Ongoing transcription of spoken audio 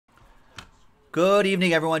Good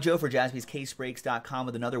evening, everyone. Joe for jaspyscasebreaks.com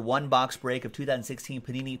with another one-box break of 2016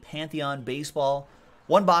 Panini Pantheon Baseball.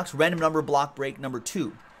 One box, random number block break number 2.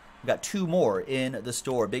 We've got 2 more in the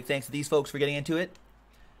store. Big thanks to these folks for getting into it.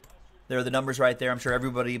 There are the numbers right there. I'm sure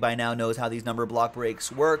everybody by now knows how these number block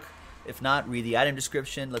breaks work. If not, read the item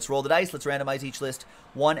description. Let's roll the dice. Let's randomize each list.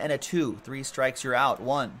 1 and a 2. 3 strikes, you're out.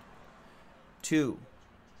 1, 2,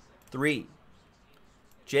 3.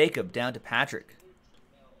 Jacob down to Patrick.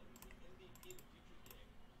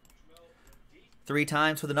 3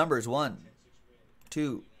 times for the numbers. 1,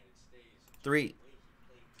 2, 3.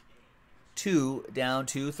 2 down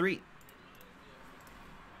to 3.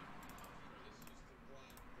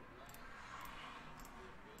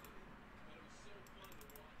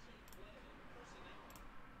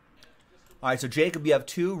 All right, so Jacob, you have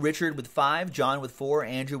 2, Richard with 5, John with 4,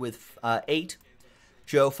 Andrew with 8,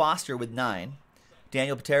 Joe Foster with 9,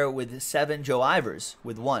 Daniel Patero with 7, Joe Ivers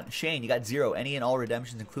with 1. Shane, you got 0, any and all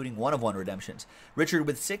redemptions, including 1 of 1 redemptions. Richard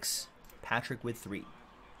with 6, Patrick with 3.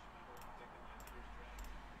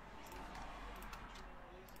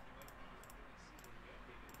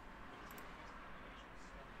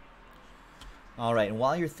 All right, and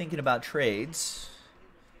while you're thinking about trades,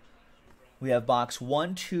 we have box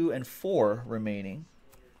 1, 2, and 4 remaining.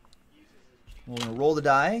 We're going to roll the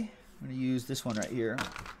die. I'm going to use this one right here.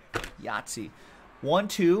 Yahtzee. 1,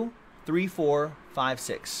 2, 3, 4, 5,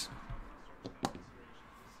 6.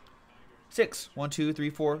 6. 1, 2, 3,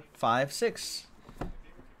 4, 5, 6.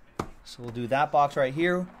 So we'll do that box right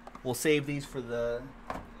here. We'll save these for the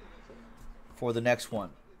next one.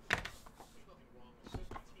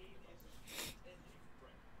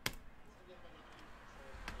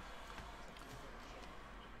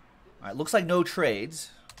 All right, looks like no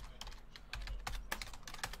trades.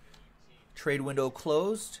 Trade window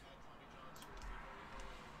closed.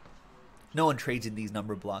 No one trades in these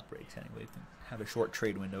number block breaks anyway. Have a short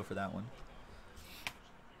trade window for that one.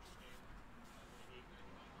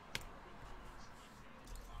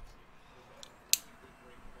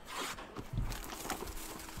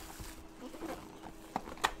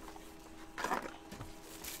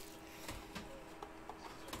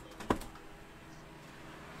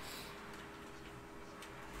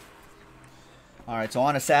 All right, so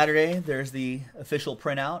on a Saturday, there's the official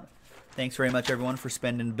printout. Thanks very much, everyone, for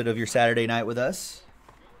spending a bit of your Saturday night with us.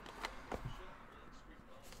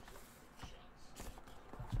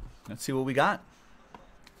 Let's see what we got.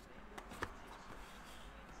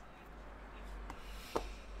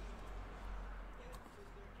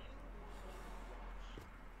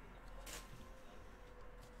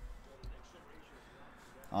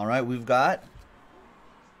 All right, we've got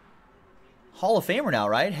Hall of Famer now,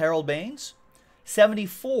 right? Harold Baines.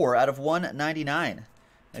 74 out of 199.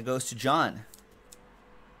 That goes to John.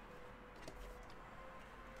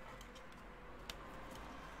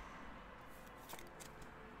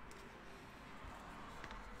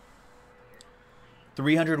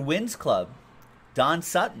 .300 Wins Club. Don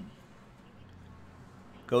Sutton.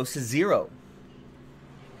 Goes to 0.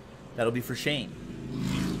 That'll be for Shane.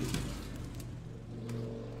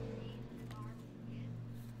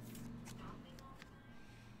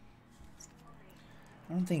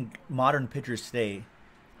 I don't think modern pitchers today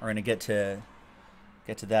are going to get to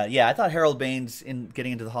that. Yeah, I thought Harold Baines in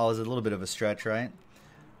getting into the Hall is a little bit of a stretch, right?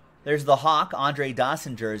 There's the Hawk, Andre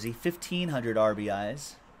Dawson jersey, 1,500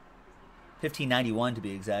 RBIs. 1,591 to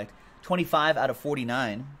be exact. 25 out of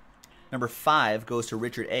 49. Number 5 goes to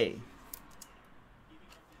Richard A.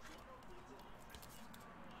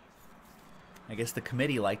 I guess the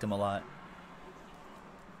committee liked him a lot.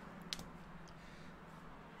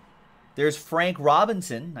 There's Frank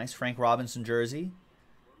Robinson. Nice Frank Robinson jersey.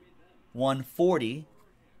 140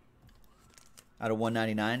 out of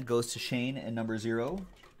 199 goes to Shane and number 0.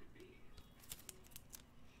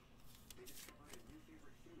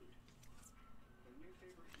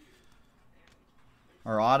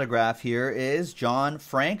 Our autograph here is John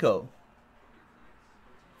Franco.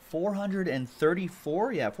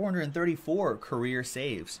 434? Yeah, 434 career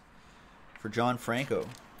saves for John Franco.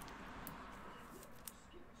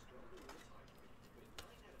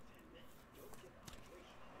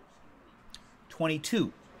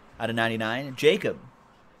 .22 out of 99. Jacob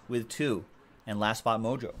with 2. And last spot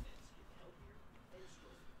mojo.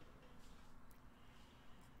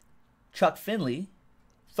 Chuck Finley.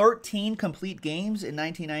 13 complete games in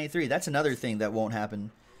 1993. That's another thing that won't happen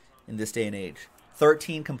in this day and age.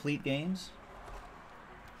 13 complete games.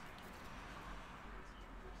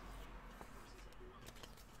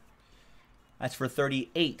 That's for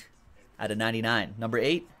 38 out of 99. Number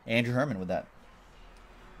 8, Andrew Herman with that.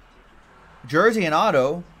 Jersey and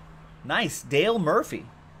auto, nice, Dale Murphy.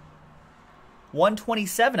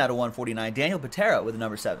 127 out of 149. Daniel Patera with the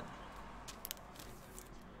number 7.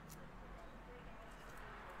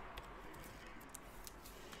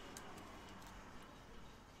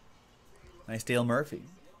 Nice Dale Murphy.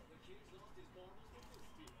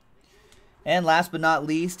 And last but not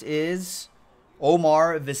least is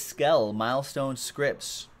Omar Vizquel, Milestone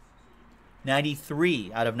Scripts.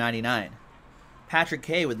 93 out of 99. Patrick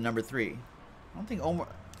K with number 3. I don't think Omar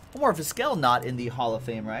Vizquel not in the Hall of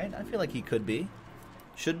Fame, right? I feel like he could be.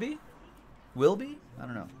 Should be? Will be? I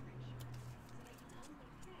don't know.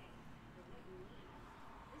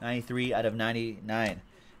 93 out of 99.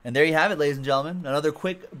 And there you have it, ladies and gentlemen. Another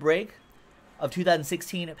quick break of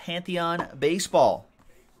 2016 Pantheon Baseball.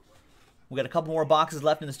 We got a couple more boxes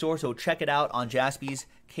left in the store, so check it out on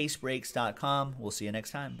jaspyscasebreaks.com. We'll see you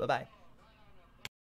next time. Bye-bye.